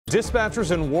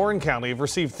Dispatchers in Warren County have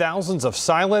received thousands of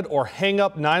silent or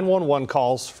hang-up 911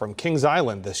 calls from Kings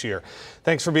Island this year.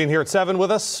 Thanks for being here at 7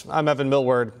 with us. I'm Evan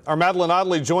Millward. Our Madeline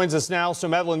Audley joins us now. So,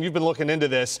 Madeline, you've been looking into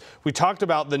this. We talked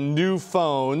about the new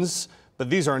phones, but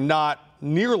these are not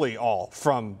nearly all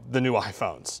from the new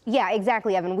iPhones. Yeah,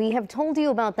 exactly, Evan. We have told you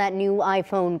about that new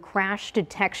iPhone crash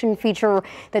detection feature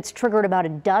that's triggered about a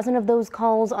dozen of those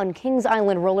calls on Kings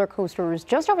Island roller coasters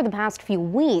just over the past few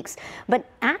weeks. But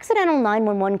accidental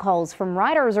 911 calls from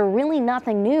riders are really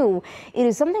nothing new. It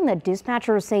is something that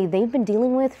dispatchers say they've been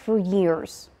dealing with for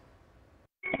years.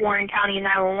 Warren County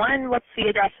 911, what's the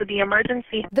address of the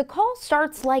emergency? The call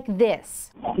starts like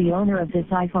this. The owner of this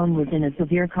iPhone was in a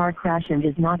severe car crash and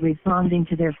is not responding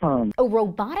to their phone. A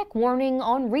robotic warning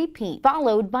on repeat,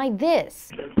 followed by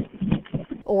this.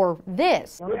 Or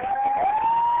this.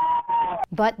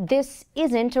 But this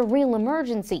isn't a real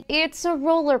emergency. It's a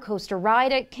roller coaster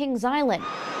ride at Kings Island.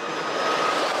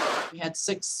 We had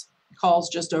 6 calls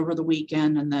just over the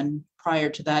weekend, and then prior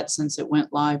to that, since it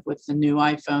went live with the new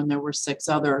iPhone, there were 6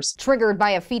 others. Triggered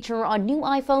by a feature on new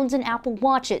iPhones and Apple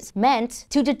Watches, meant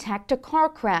to detect a car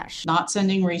crash. Not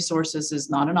sending resources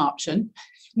is not an option,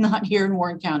 not here in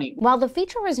Warren County. While the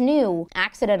feature is new,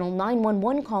 accidental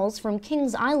 911 calls from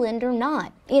Kings Island are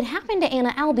not. It happened to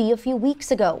Anna Albee a few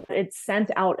weeks ago. It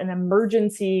sent out an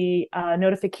emergency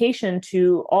notification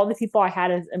to all the people I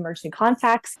had as emergency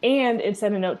contacts, and it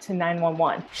sent a note to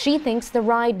 911. She thinks the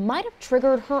ride might have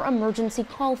triggered her emergency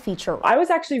call feature. I was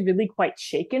actually really quite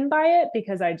shaken by it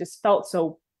because I just felt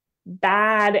so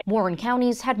bad. Warren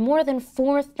County's had more than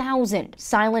 4,000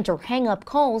 silent or hang-up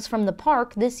calls from the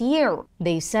park this year.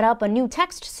 They set up a new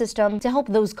text system to help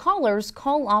those callers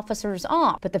call officers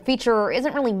off. But the feature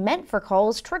isn't really meant for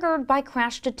calls triggered by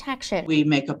crash detection. We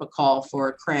make up a call for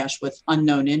a crash with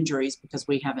unknown injuries because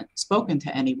we haven't spoken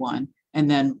to anyone.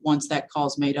 And then once that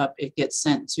call's made up, it gets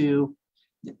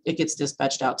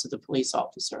dispatched out to the police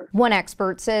officer. One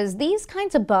expert says these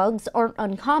kinds of bugs aren't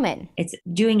uncommon. It's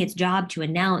doing its job to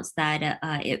announce that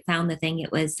it found the thing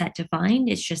it was set to find.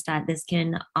 It's just that this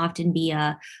can often be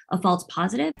a false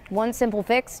positive. One simple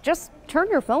fix, just turn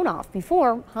your phone off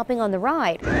before hopping on the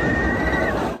ride.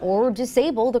 Or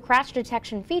disable the crash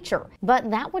detection feature.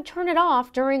 But that would turn it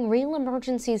off during real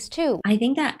emergencies too. I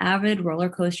think that avid roller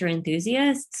coaster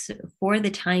enthusiasts, for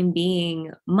the time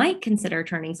being, might consider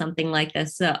turning something like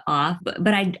this off.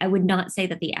 But I would not say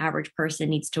that the average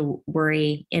person needs to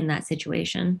worry in that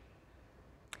situation.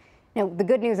 Now, the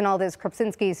good news in all this,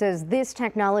 Krupczynski says this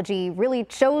technology really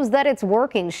shows that it's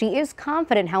working. She is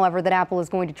confident, however, that Apple is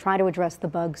going to try to address the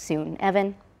bug soon.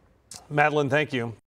 Evan? Madeline, thank you.